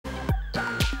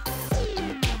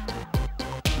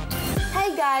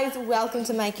guys, welcome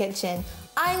to my kitchen.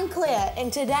 I'm Claire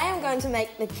and today I'm going to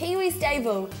make the Kiwi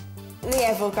staple, the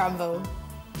apple crumble.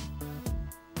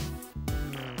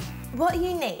 What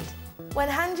you need: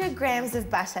 100 grams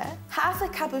of butter, half a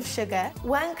cup of sugar,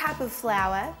 1 cup of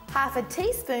flour, half a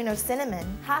teaspoon of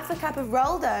cinnamon, half a cup of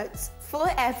rolled oats, 4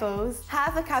 apples,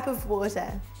 half a cup of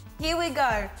water. Here we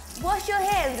go. Wash your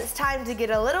hands, it's time to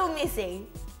get a little messy.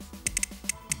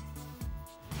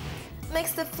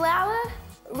 Mix the flour,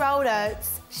 rolled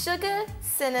oats, sugar,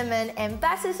 cinnamon and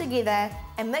butter together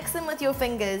and mix them with your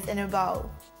fingers in a bowl.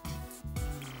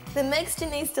 The mixture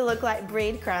needs to look like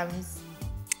breadcrumbs.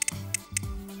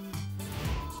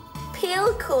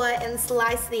 Peel, core and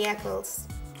slice the apples.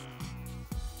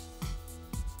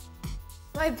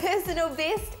 My personal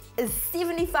best is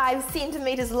 75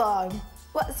 centimetres long.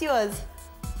 What's yours?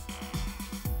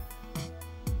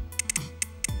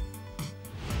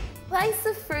 Place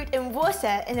the fruit and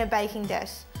water in a baking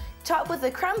dish. Top with the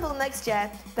crumble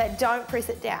mixture, but don't press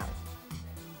it down.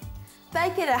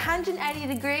 Bake at 180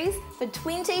 degrees for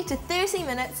 20 to 30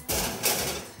 minutes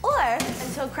or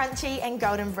until crunchy and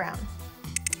golden brown.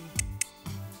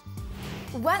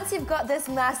 Once you've got this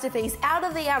masterpiece out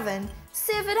of the oven,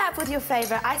 serve it up with your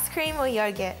favourite ice cream or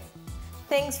yogurt.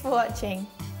 Thanks for watching.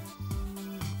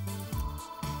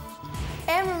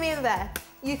 And remember,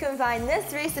 you can find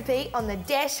this recipe on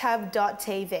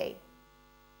the-hub.tv.